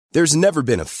There's never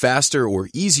been a faster or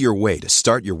easier way to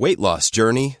start your weight loss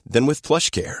journey than with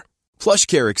PlushCare.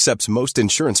 PlushCare accepts most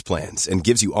insurance plans and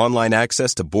gives you online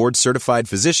access to board-certified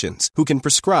physicians who can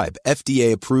prescribe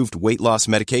FDA-approved weight loss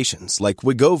medications like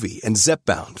Wegovy and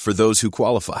Zepbound for those who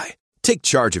qualify. Take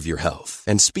charge of your health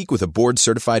and speak with a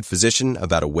board-certified physician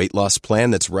about a weight loss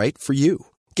plan that's right for you.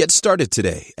 Get started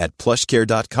today at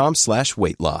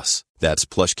plushcare.com/weight loss. That's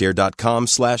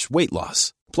plushcare.com/weight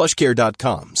loss.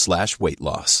 plushcare.com/weight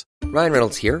loss. Ryan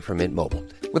Reynolds here from Mint Mobile.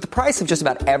 With the price of just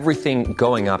about everything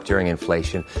going up during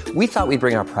inflation, we thought we'd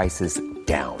bring our prices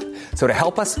down. So to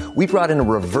help us, we brought in a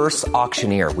reverse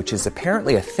auctioneer, which is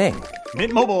apparently a thing.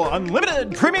 Mint Mobile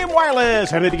Unlimited Premium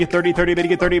Wireless. How to get 30, 30, how to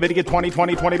get 30, how to get 20,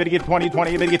 20, 20, how to get 20,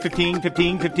 20, how to get 15,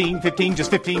 15, 15, 15,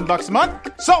 just $15 a month?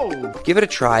 Sold! Give it a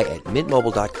try at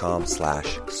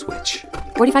mintmobile.com/switch.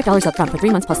 $45 up front for 3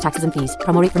 months plus taxes and fees.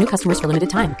 Promo rate for new customers for limited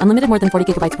time. Unlimited more than 40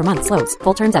 gigabytes per month. Slows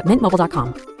full terms at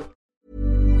mintmobile.com.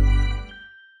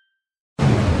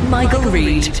 Michael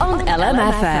Reid on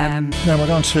LMFM. Now we're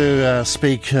going to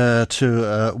speak to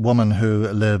a woman who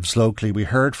lives locally. We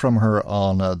heard from her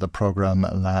on the programme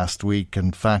last week.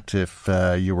 In fact, if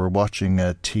you were watching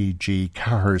TG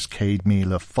Carr's Céad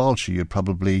Míle Fáilte, you'd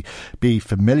probably be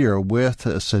familiar with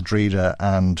Sadrida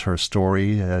and her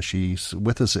story. She's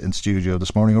with us in studio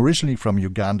this morning, originally from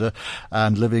Uganda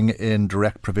and living in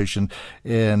direct provision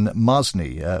in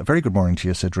Mosney. Very good morning to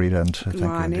you, Sadrida, and thank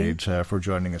you indeed for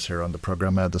joining us here on the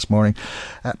programme this morning.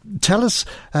 Tell us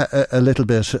a little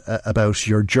bit about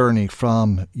your journey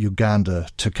from Uganda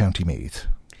to County Meath.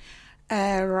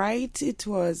 Right, it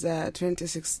was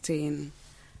 2016.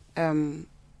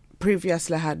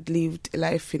 Previously, I had lived a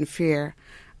life in fear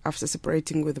after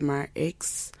separating with my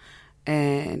ex,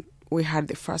 and we had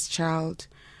the first child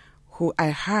who I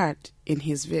had in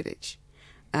his village.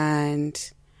 And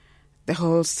the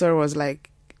whole story was like,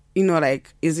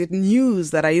 is it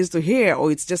news that I used to hear, or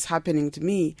it's just happening to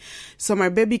me? So my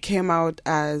baby came out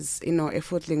as, a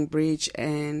footling breech,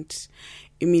 and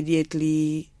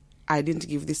immediately I didn't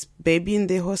give this baby in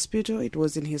the hospital. It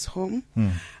was in his home.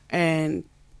 And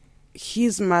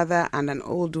his mother and an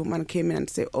old woman came in and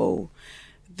said, "Oh,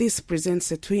 this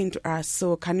presents a twin to us,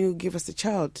 so can you give us a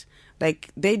child?" Like,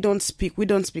 we don't speak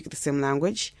the same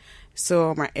language.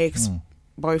 So my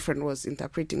ex-boyfriend was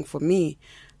interpreting for me.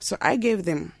 So I gave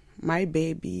them my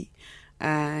baby,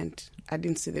 and I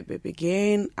didn't see the baby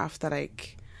again. After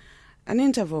an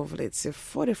interval of, let's say,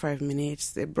 45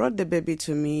 minutes, they brought the baby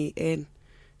to me, and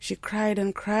she cried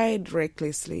and cried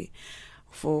recklessly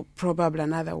for probably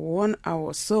another 1 hour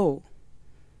or so.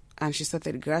 And she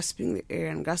started gasping the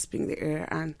air.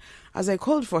 And as I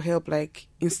called for help,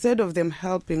 instead of them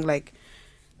helping,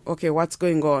 okay, what's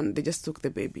going on? They just took the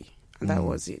baby, and that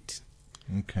was it.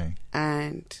 Okay.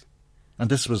 And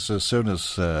this was as soon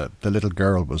as the little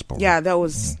girl was born? Yeah, that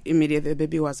was immediate. The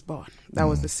baby was born. That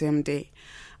was the same day.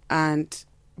 But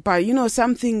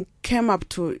something came up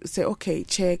to say, okay,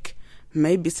 check,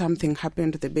 maybe something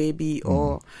happened to the baby,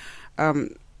 or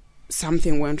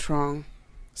something went wrong.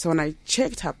 So when I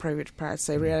checked her private parts,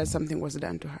 I realized something was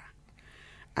done to her.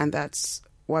 And that's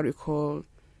what we call,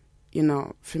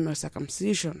 female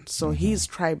circumcision. So his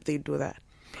tribe, they do that.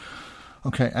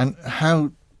 Okay, and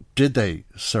how did they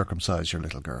circumcise your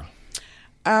little girl?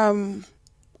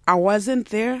 I wasn't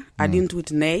there. I didn't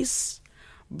witness.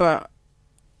 But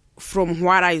from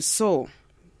what I saw,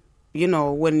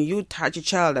 when you touch a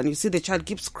child and you see the child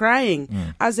keeps crying,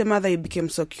 as a mother, you became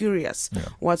so curious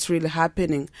what's really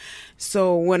happening.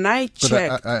 So when I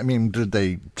checked... But, did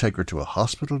they take her to a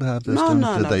hospital to have this No, done?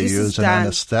 no, Did no. they This use is an done.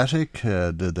 anaesthetic?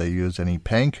 Did they use any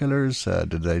painkillers?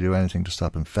 Did they do anything to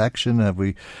stop infection? Have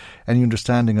we any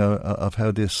understanding of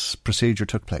how this procedure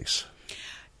took place?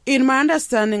 In my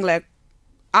understanding,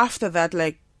 after that,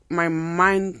 my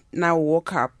mind now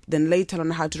woke up. Then later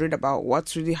on, I had to read about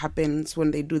what really happens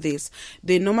when they do this.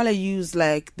 They normally use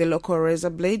the local razor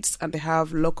blades, and they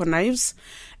have local knives,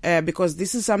 because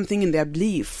this is something in their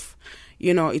belief.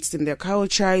 It's in their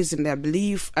culture, it's in their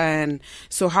belief. And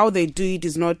so how they do it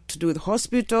is not to do with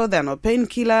hospital. There are no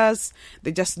painkillers.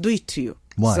 They just do it to you.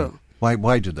 Why? So,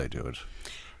 Why did they do it?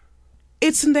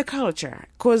 it's in their culture,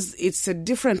 because it's a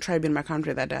different tribe in my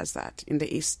country that does that, in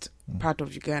the east part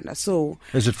of Uganda. So,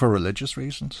 is it for religious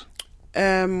reasons?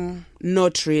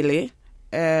 Not really.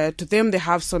 To them, they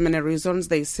have so many reasons.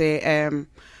 They say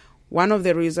one of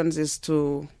the reasons is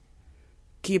to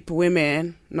keep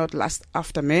women not lust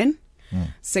after men.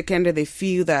 Secondly, they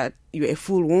feel that you're a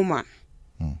full woman.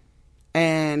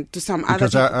 And to some other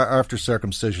because after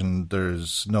circumcision,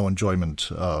 there's no enjoyment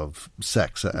of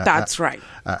sex. That's right.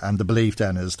 And the belief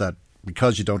then is that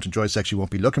because you don't enjoy sex, you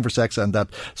won't be looking for sex, and that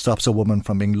stops a woman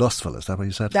from being lustful. Is that what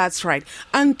you said? That's right.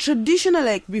 And traditionally,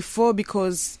 like before,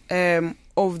 because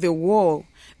of the war,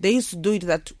 they used to do it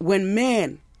that when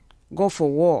men go for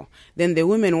war, then the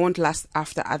women won't last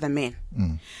after other men.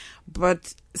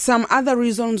 But some other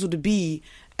reasons would be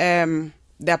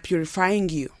they're purifying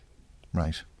you.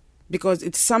 Right. Because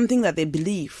it's something that they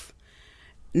believe,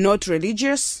 not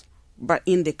religious, but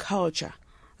in the culture.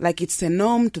 Like it's a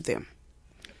norm to them.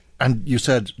 And you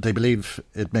said they believe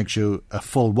it makes you a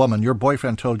full woman. Your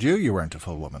boyfriend told you weren't a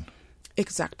full woman.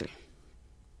 Exactly.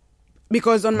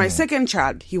 Because on my second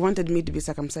child, he wanted me to be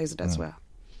circumcised as well.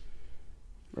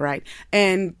 Right.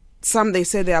 And some, they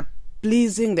say they are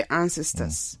pleasing the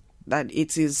ancestors. That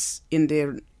it is in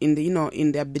their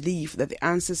belief that the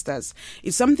ancestors,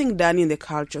 it's something done in the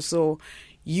culture. So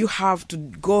you have to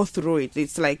go through it.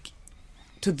 It's like,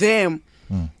 to them,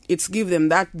 it's give them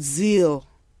that zeal,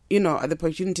 the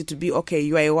opportunity to be, okay,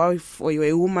 you are a wife or you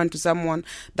are a woman to someone.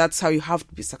 That's how you have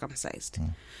to be circumcised.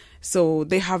 So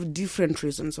they have different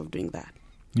reasons of doing that.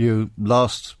 You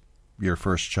lost your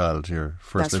first child, your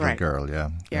first That's little right. girl,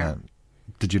 yeah. Yeah.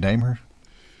 Did you name her?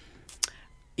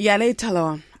 Yeah, later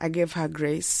on, I gave her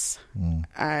Grace.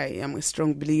 I am a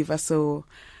strong believer, so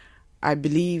I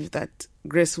believe that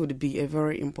Grace would be a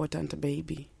very important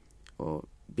baby or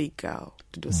big girl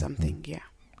to do something, yeah.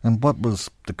 And what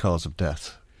was the cause of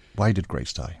death? Why did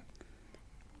Grace die?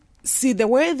 See, the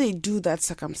way they do that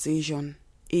circumcision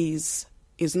is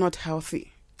not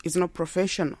healthy. It's not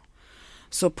professional.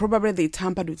 So probably they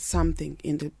tampered with something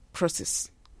in the process.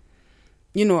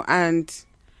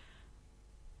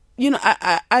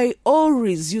 I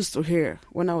always used to hear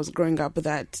when I was growing up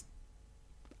that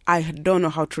I don't know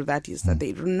how true that is, that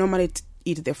they normally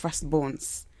eat their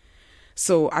firstborns.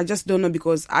 So I just don't know,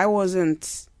 because I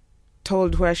wasn't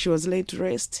told where she was laid to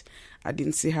rest. I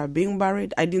didn't see her being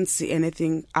buried. I didn't see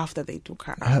anything after they took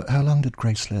her. How long did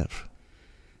Grace live?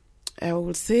 I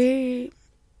would say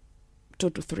 2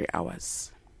 to 3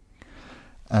 hours.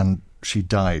 And she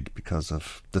died because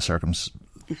of the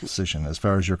circumcision. As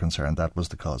far as you're concerned, that was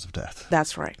the cause of death.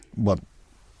 That's right. What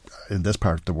in this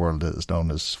part of the world is known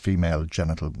as female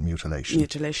genital mutilation.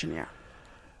 Mutilation, yeah.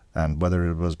 And whether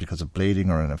it was because of bleeding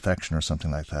or an infection or something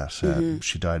like that,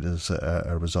 she died as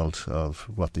a result of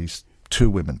what these two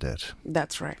women did.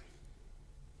 That's right.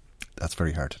 That's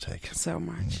very hard to take. So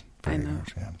much. Very I know.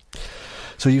 hard, yeah.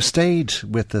 So you stayed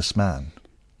with this man?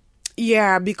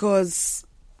 Yeah, because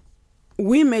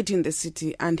we met in the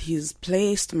city, and his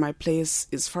place to my place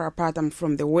is far apart. I'm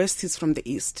from the west, he's from the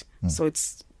east. So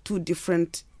it's 2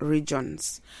 different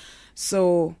regions.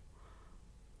 So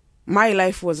my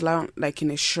life was like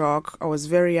in a shock. I was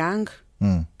very young,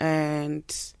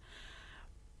 and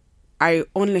I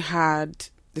only had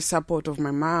the support of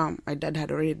my mom. My dad had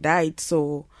already died,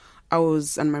 so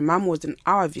and my mom was in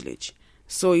our village.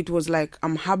 So it was like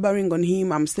I'm harboring on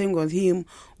him, I'm staying with him.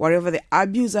 Whatever the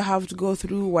abuse I have to go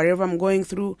through, whatever I'm going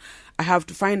through, I have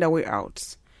to find a way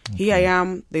out. Okay. Here I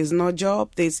am, there's no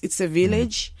job, it's a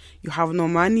village, you have no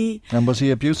money. And was he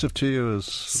abusive to you?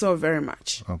 So very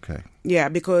much. Okay. Yeah,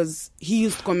 because he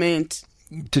used to comment.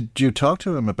 Did you talk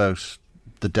to him about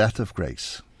the death of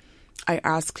Grace? I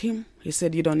asked him. He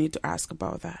said, you don't need to ask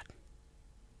about that.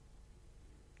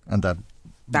 And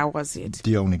that was it.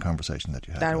 The only conversation that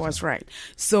you had. That was right.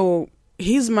 So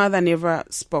his mother never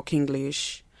spoke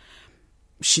English.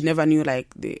 She never knew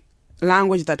like the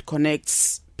language that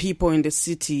connects people in the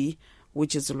city,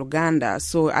 which is Luganda.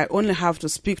 So I only have to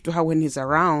speak to her when he's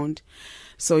around.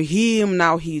 So he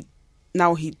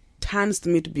turns to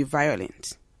me to be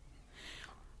violent.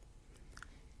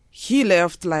 He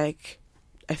left like,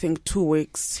 I think 2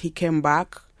 weeks. He came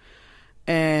back,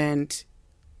 and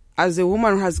as a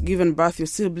woman who has given birth, you're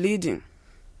still bleeding.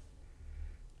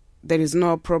 There is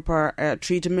no proper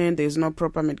treatment. There is no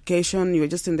proper medication. You're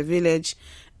just in the village.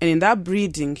 And in that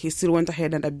bleeding, he still went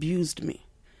ahead and abused me.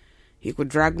 He could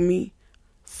drag me,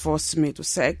 force me to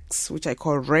sex, which I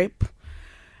call rape.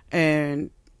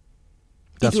 And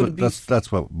that's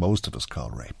what most of us call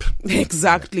rape.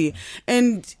 Exactly. Yeah.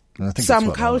 And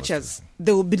some cultures,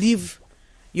 they will believe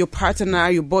your partner,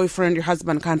 your boyfriend, your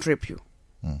husband can't rape you.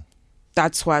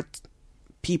 That's what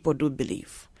people do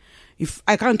believe. If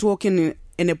I can't walk in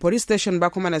a police station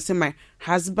back home and I say my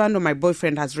husband or my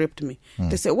boyfriend has raped me,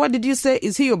 they say, what did you say?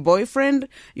 Is he your boyfriend?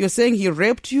 You're saying he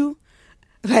raped you?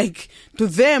 Like, to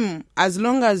them, as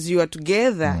long as you are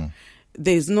together,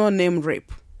 there's no name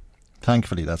rape.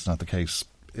 Thankfully, that's not the case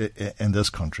in this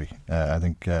country. I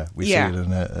think we see it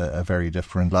in a very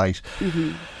different light.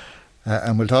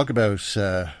 And we'll talk about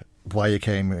why you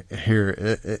came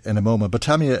here in a moment. But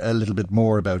tell me a little bit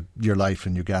more about your life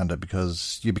in Uganda,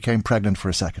 because you became pregnant for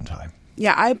a second time.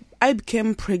 Yeah, I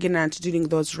became pregnant during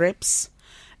those rapes.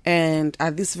 And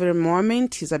at this very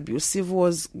moment, his abusive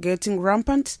was getting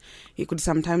rampant. He could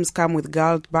sometimes come with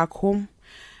girls back home,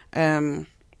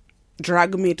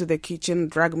 drag me to the kitchen,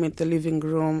 drag me to the living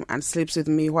room, and sleeps with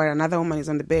me while another woman is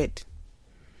on the bed.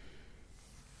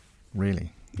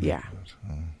 Really? Yeah.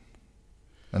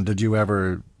 And did you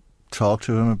ever talk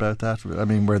to him about that? I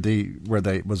mean,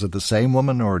 was it the same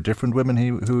woman or different women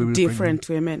who was different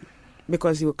women,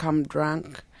 because he would come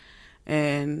drunk.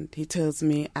 And he tells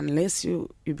me, unless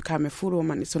you become a full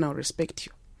woman, it's when I'll respect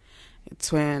you.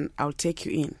 It's when I'll take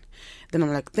you in. Then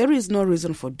I'm like, there is no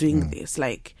reason for doing this.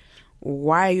 Like,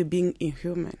 why are you being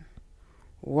inhuman?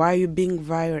 Why are you being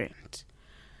violent?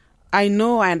 I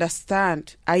know, I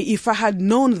understand. If I had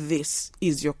known this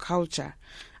is your culture,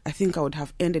 I think I would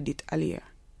have ended it earlier.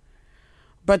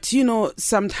 But,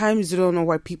 sometimes you don't know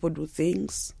why people do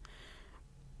things.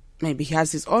 Maybe he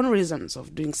has his own reasons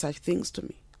of doing such things to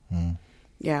me.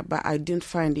 Yeah, but I didn't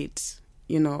find it,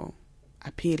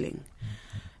 appealing.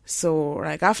 So,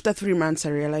 like, after 3 months, I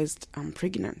realized I'm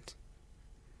pregnant.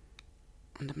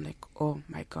 And I'm like, oh,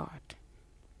 my God.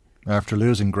 After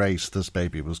losing Grace, this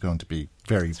baby was going to be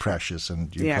very precious,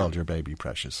 and you called your baby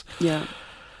Precious. Yeah.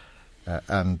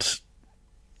 And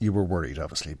you were worried,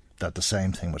 obviously, that the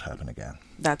same thing would happen again.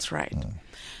 That's right.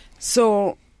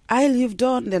 So I lived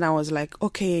on. Then I was like,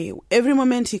 okay, every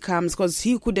moment he comes, because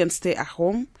he couldn't stay at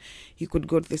home. He could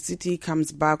go to the city,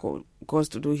 comes back, or goes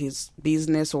to do his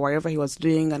business or whatever he was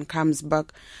doing and comes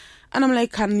back. And I'm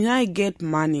like, can I get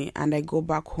money and I go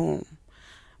back home?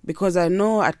 Because I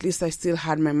know at least I still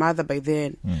had my mother by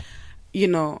then.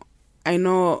 I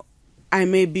know I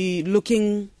may be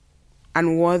looking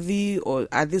unworthy, or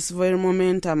at this very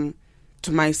moment I'm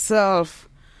to myself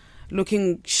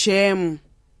looking shame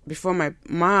before my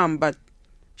mom, but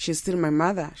she's still my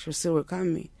mother. She'll still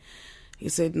welcome me. He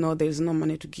said, no, there's no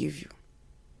money to give you.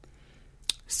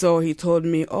 So he told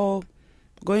me, go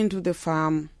into the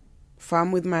farm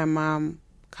with my mom,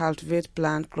 cultivate,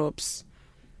 plant crops.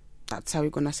 That's how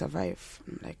you're going to survive.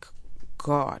 I'm like,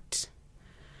 God,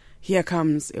 here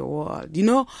comes a world.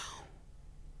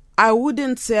 I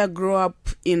wouldn't say I grew up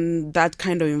in that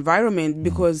kind of environment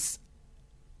because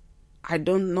I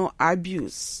don't know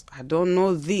abuse. I don't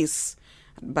know this.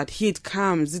 But here it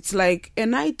comes. It's like a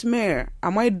nightmare.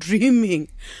 Am I dreaming?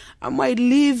 Am I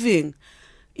living?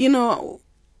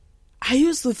 I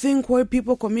used to think why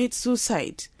people commit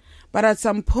suicide. But at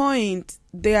some point,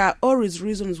 there are always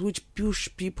reasons which push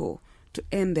people to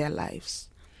end their lives.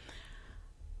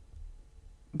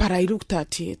 But I looked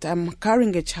at it. I'm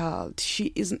carrying a child.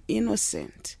 She is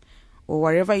innocent. Or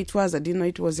whatever it was, I didn't know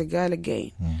it was a girl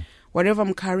again. Whatever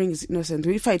I'm carrying is innocent.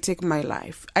 If I take my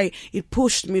life, it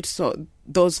pushed me to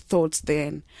those thoughts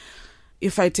then.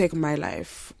 If I take my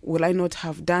life, will I not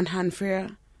have done her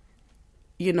unfair?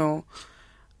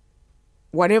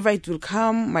 Whatever it will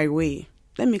come my way,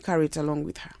 let me carry it along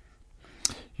with her.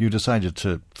 You decided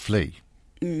to flee.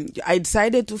 I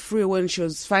decided to flee when she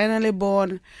was finally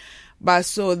born. But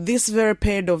so this very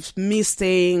period of me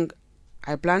staying,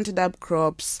 I planted up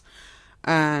crops,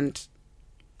 and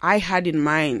I had in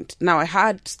mind, now I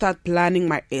had to start planning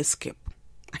my escape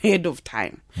ahead of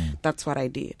time. That's what I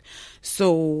did.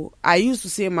 So I used to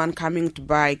see a man coming to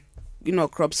buy,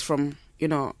 crops from,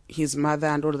 his mother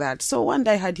and all that. So one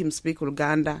day I heard him speak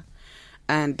Luganda,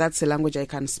 and that's a language I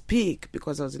can speak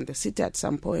because I was in the city at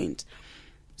some point.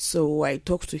 So I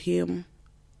talked to him.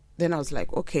 Then I was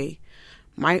like, okay,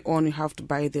 my own, you have to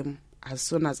buy them as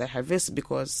soon as I harvest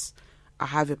because I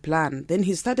have a plan. Then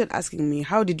he started asking me,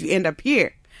 how did you end up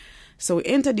here? So we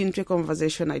entered into a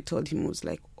conversation. I told him, I was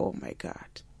like, oh my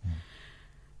God.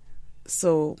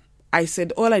 So I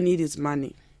said, all I need is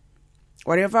money.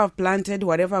 Whatever I've planted,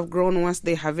 whatever I've grown, once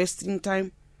they're harvesting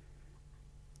time,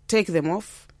 take them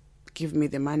off, give me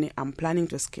the money. I'm planning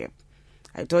to escape.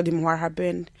 I told him what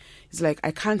happened. He's like, I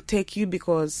can't take you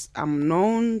because I'm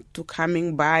known to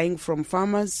buying from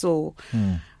farmers. So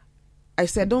I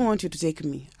said, I don't want you to take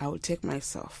me. I will take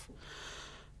myself.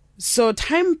 So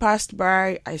time passed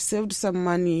by. I saved some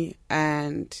money,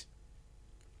 and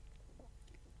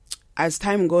as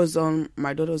time goes on,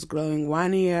 my daughter was growing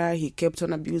 1 year. He kept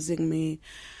on abusing me.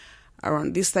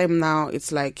 Around this time now,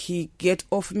 it's like he get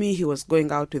off me. He was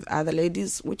going out with other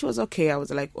ladies, which was okay. I was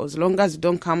like, as long as you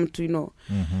don't come to, to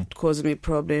cause me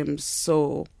problems.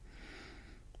 So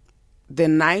the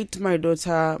night my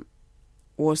daughter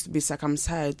was to be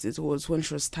circumcised, it was when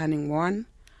she was turning 1.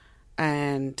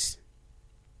 And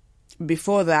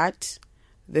before that,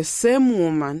 the same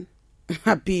woman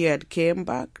appeared, came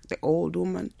back, the old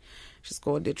woman. She's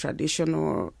called the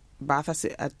traditional bath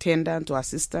attendant or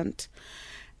assistant.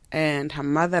 And her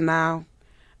mother now,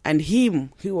 and he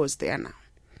was there now.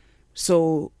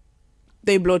 So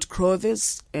they brought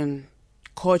clothes and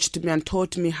coached me and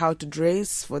taught me how to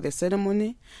dress for the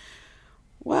ceremony.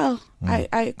 Well,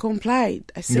 I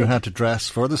complied. I said, you had to dress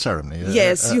for the ceremony?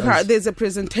 Yes, there's a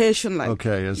presentation like...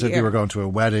 Okay, as if you were going to a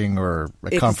wedding or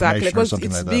a confirmation or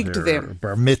something like that. Exactly, because it's big to them. Or a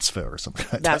bar mitzvah or something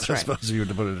like That's that. right. I suppose you would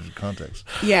have put it into context.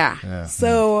 Yeah.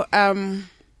 So,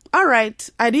 all right,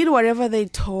 I did whatever they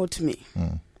taught me.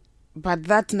 But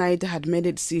that night I had made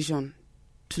a decision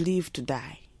to live to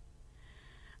die.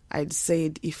 I'd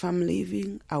said, if I'm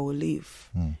living, I will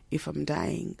live. If I'm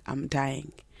dying, I'm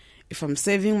dying. If I'm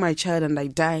saving my child and I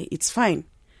die, it's fine.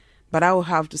 But I will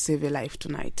have to save a life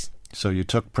tonight. So you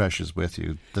took Precious with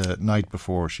you the night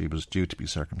before she was due to be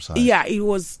circumcised? Yeah, it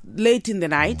was late in the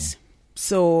night.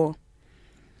 So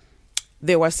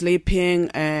they were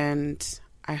sleeping and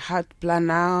I had planned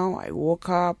now. I woke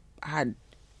up, I had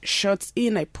shots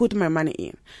in, I put my money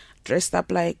in. Dressed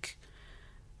up like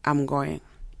I'm going.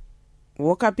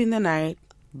 Woke up in the night,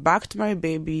 backed my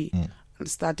baby and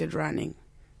started running.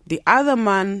 The other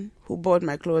man who bought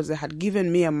my clothes had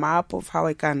given me a map of how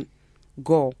I can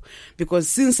go. Because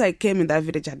since I came in that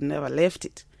village, I had never left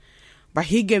it. But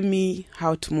he gave me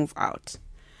how to move out.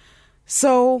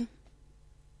 So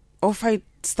off I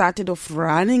started off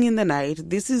running in the night.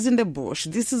 This is in the bush.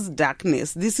 This is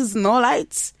darkness. This is no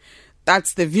lights.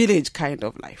 That's the village kind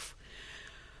of life.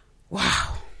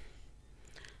 Wow.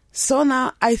 So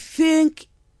now I think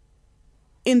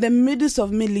in the midst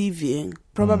of me leaving,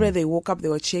 probably they woke up, they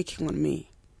were checking on me.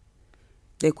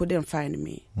 They couldn't find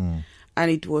me.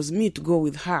 And it was me to go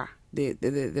with her,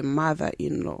 the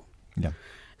mother-in-law. Yeah.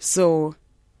 So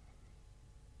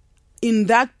in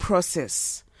that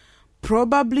process,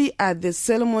 probably at the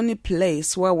ceremony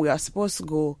place where we are supposed to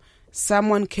go,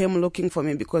 someone came looking for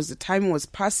me because the time was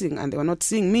passing and they were not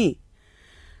seeing me.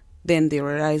 Then they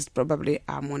realized probably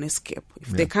I'm on escape. If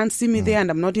they can't see me there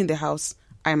and I'm not in the house,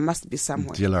 I must be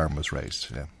somewhere. The alarm was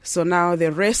raised, yeah. So now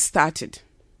the race started.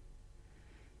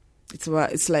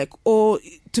 It's like, to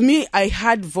me, I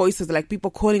had voices like people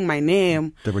calling my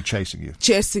name. They were chasing you.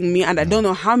 Chasing me, and I don't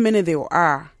know how many there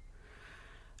are.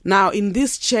 Now, in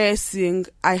this chasing,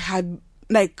 I had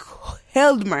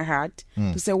held my heart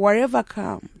to say, whatever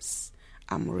comes,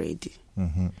 I'm ready.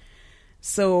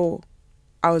 So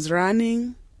I was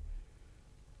running.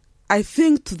 I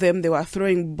think to them they were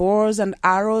throwing bows and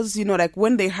arrows. You know, like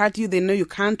when they hurt you, they know you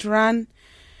can't run.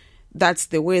 That's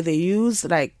the way they use.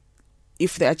 Like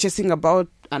if they are chasing about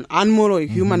an animal or a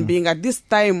human being, at this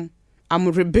time,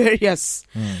 I'm rebellious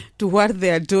to what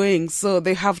they are doing. So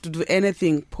they have to do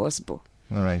anything possible.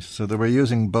 All right. So they were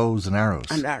using bows and arrows.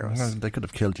 And arrows. Well, they could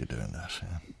have killed you doing that.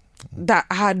 Yeah. That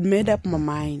I had made up my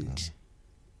mind.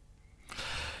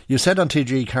 You said on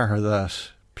TG Carr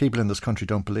that people in this country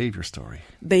don't believe your story.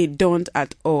 They don't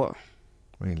at all.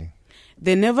 Really?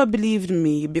 They never believed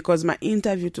me because my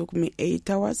interview took me 8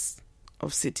 hours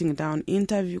of sitting down,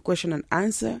 interview, question and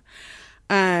answer.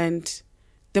 And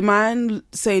the man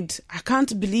said, I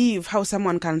can't believe how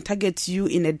someone can target you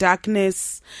in the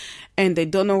darkness and they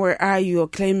don't know where are you, you're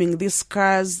claiming these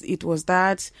scars, it was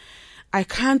that. I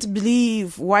can't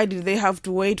believe why did they have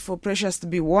to wait for Precious to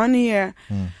be 1 year.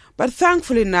 But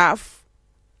thankfully enough,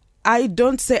 I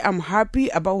don't say I'm happy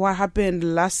about what happened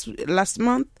last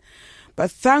month, but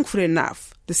thankfully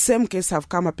enough, the same case have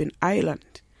come up in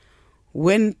Ireland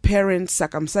when parents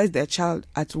circumcise their child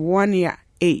at 1 year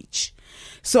age.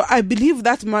 So I believe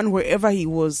that man, wherever he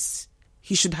was,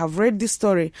 he should have read this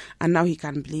story and now he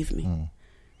can believe me.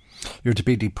 You're to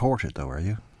be deported though, are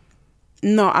you?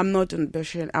 No, I'm not on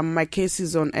bail. My case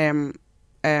is on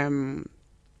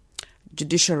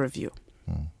judicial review.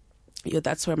 Yeah,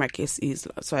 that's where my case is.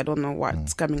 So I don't know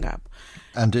what's coming up.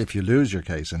 And if you lose your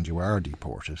case and you are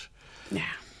deported,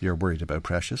 you're worried about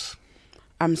Precious?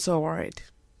 I'm so worried.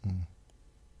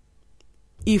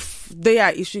 If they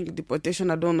are issuing deportation,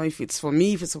 I don't know if it's for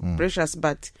me, if it's for Precious,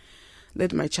 but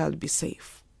let my child be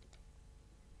safe.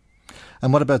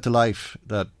 And what about the life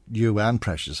that you and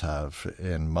Precious have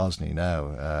in Mosney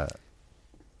now?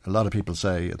 A lot of people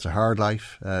say it's a hard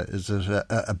life. Is it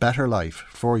a better life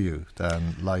for you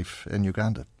than life in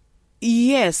Uganda?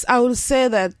 Yes, I would say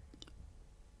that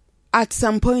at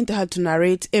some point I had to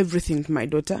narrate everything to my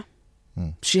daughter.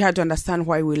 She had to understand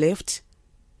why we left,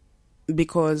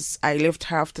 because I left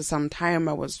her after some time.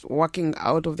 I was walking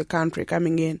out of the country,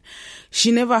 coming in.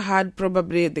 She never had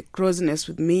probably the closeness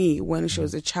with me when she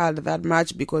was a child that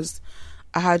much, because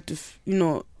I had to,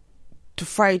 to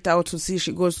fight out to see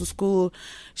she goes to school.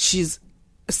 She's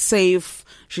safe.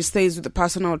 She stays with the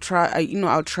person I'll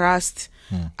trust.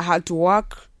 I had to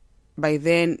work by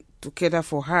then to cater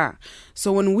for her.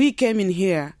 So when we came in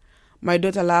here, my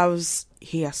daughter loves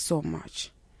here so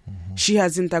much. She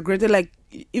has integrated, like,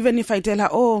 even if I tell her,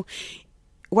 oh,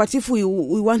 what if we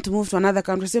want to move to another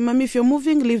country? I say, Mommy, if you're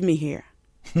moving, leave me here.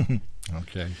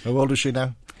 Okay. How old is she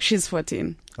now? She's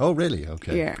 14. Oh, really?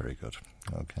 Okay. Yeah. Very good.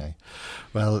 Okay.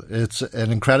 Well, it's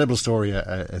an incredible story,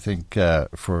 I think,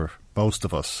 for most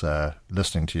of us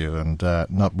listening to you, and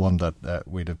not one that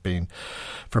we'd have been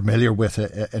familiar with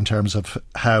in terms of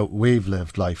how we've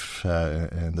lived life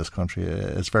in this country.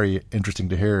 It's very interesting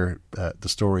to hear the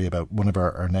story about one of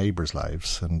our neighbours'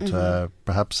 lives, and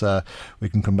perhaps we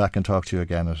can come back and talk to you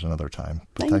again at another time.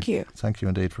 But Thank you. Thank you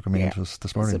indeed for coming into us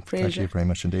this morning. It's a pleasure. Thank you very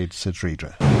much indeed, Sid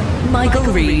Sridhar. Michael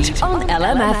Reid on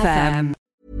LMFM.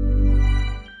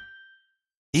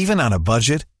 Even on a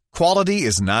budget, quality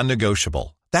is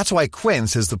non-negotiable. That's why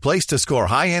Quince is the place to score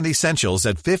high-end essentials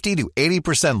at 50 to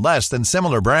 80% less than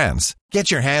similar brands.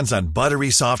 Get your hands on buttery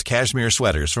soft cashmere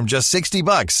sweaters from just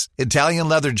 $60, Italian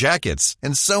leather jackets,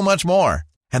 and so much more.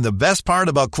 And the best part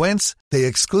about Quince, they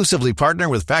exclusively partner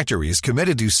with factories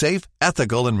committed to safe,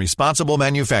 ethical, and responsible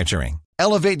manufacturing.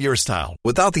 Elevate your style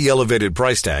without the elevated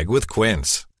price tag with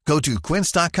Quince. Go to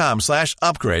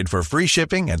quince.com/upgrade for free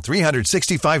shipping and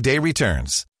 365-day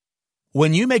returns.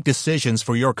 When you make decisions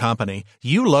for your company,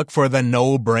 you look for the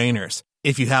no-brainers.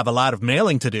 If you have a lot of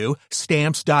mailing to do,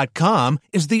 Stamps.com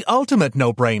is the ultimate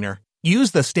no-brainer.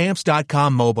 Use the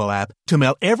Stamps.com mobile app to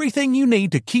mail everything you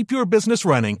need to keep your business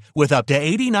running with up to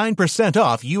 89%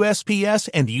 off USPS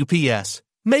and UPS.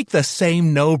 Make the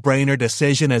same no-brainer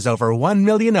decision as over 1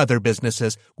 million other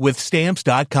businesses with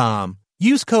Stamps.com.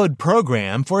 Use code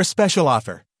PROGRAM for a special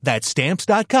offer. That's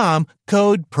Stamps.com,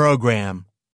 code PROGRAM.